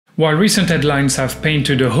While recent headlines have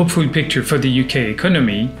painted a hopeful picture for the UK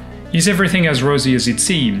economy, is everything as rosy as it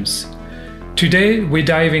seems? Today we're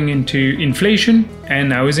diving into inflation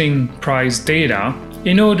and housing price data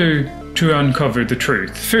in order to uncover the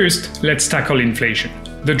truth. First, let's tackle inflation.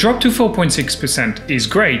 The drop to 4.6% is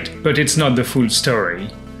great, but it's not the full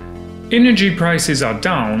story. Energy prices are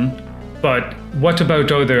down, but what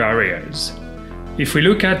about other areas? If we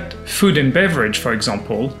look at food and beverage, for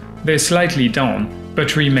example, they're slightly down,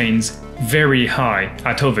 but remains very high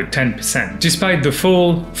at over 10%. Despite the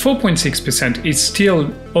fall, 4.6% is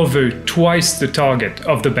still over twice the target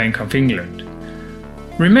of the Bank of England.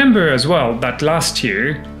 Remember as well that last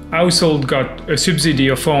year, households got a subsidy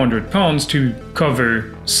of £400 to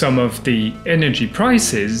cover some of the energy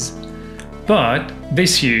prices, but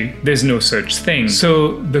this year there's no such thing.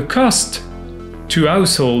 So the cost to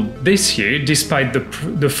household this year, despite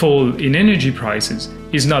the fall in energy prices,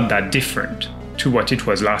 is not that different to what it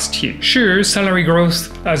was last year. Sure, salary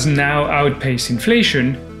growth has now outpaced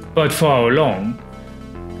inflation, but for how long?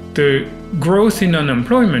 The growth in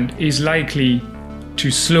unemployment is likely to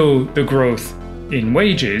slow the growth in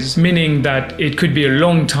wages, meaning that it could be a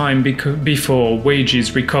long time before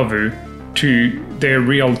wages recover to their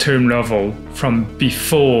real term level from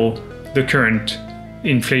before the current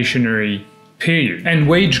inflationary period. And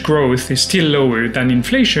wage growth is still lower than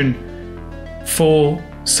inflation for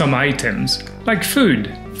some items, like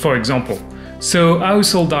food, for example. So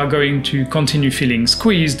households are going to continue feeling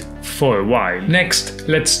squeezed for a while. Next,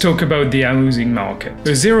 let's talk about the housing market.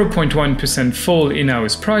 A 0.1% fall in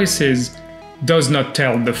house prices does not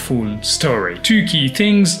tell the full story. Two key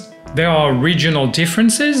things: there are regional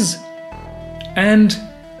differences, and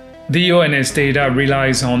the ONS data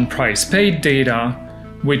relies on price paid data,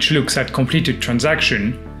 which looks at completed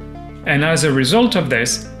transaction, and as a result of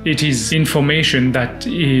this, it is information that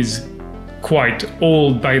is quite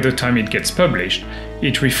old by the time it gets published.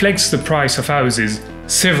 It reflects the price of houses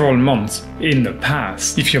several months in the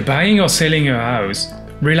past. If you're buying or selling a house,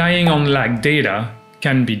 relying on lagged data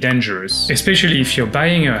can be dangerous. Especially if you're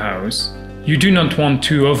buying a house, you do not want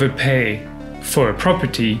to overpay for a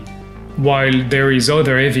property while there is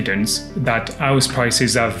other evidence that house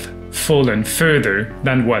prices have fallen further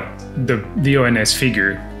than what the ONS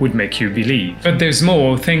figure would make you believe. But there's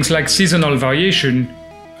more. Things like seasonal variation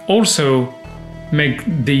also make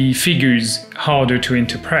the figures harder to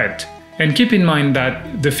interpret. And keep in mind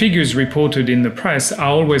that the figures reported in the press are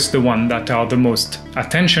always the ones that are the most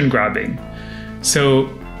attention-grabbing. So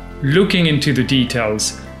looking into the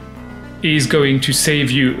details is going to save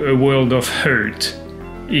you a world of hurt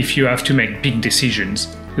if you have to make big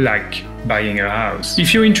decisions like buying a house.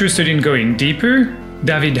 If you're interested in going deeper,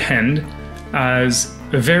 David Hand has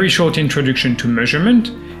a very short introduction to measurement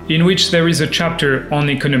in which there is a chapter on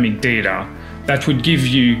economic data that would give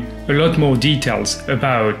you a lot more details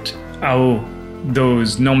about how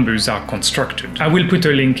those numbers are constructed. I will put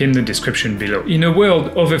a link in the description below. In a world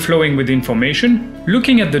overflowing with information,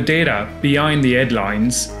 looking at the data behind the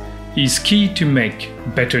headlines is key to make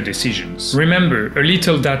better decisions. Remember, a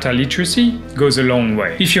little data literacy goes a long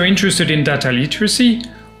way. If you're interested in data literacy,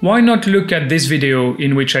 why not look at this video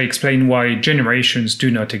in which I explain why generations do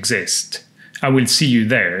not exist? I will see you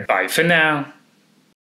there. Bye for now.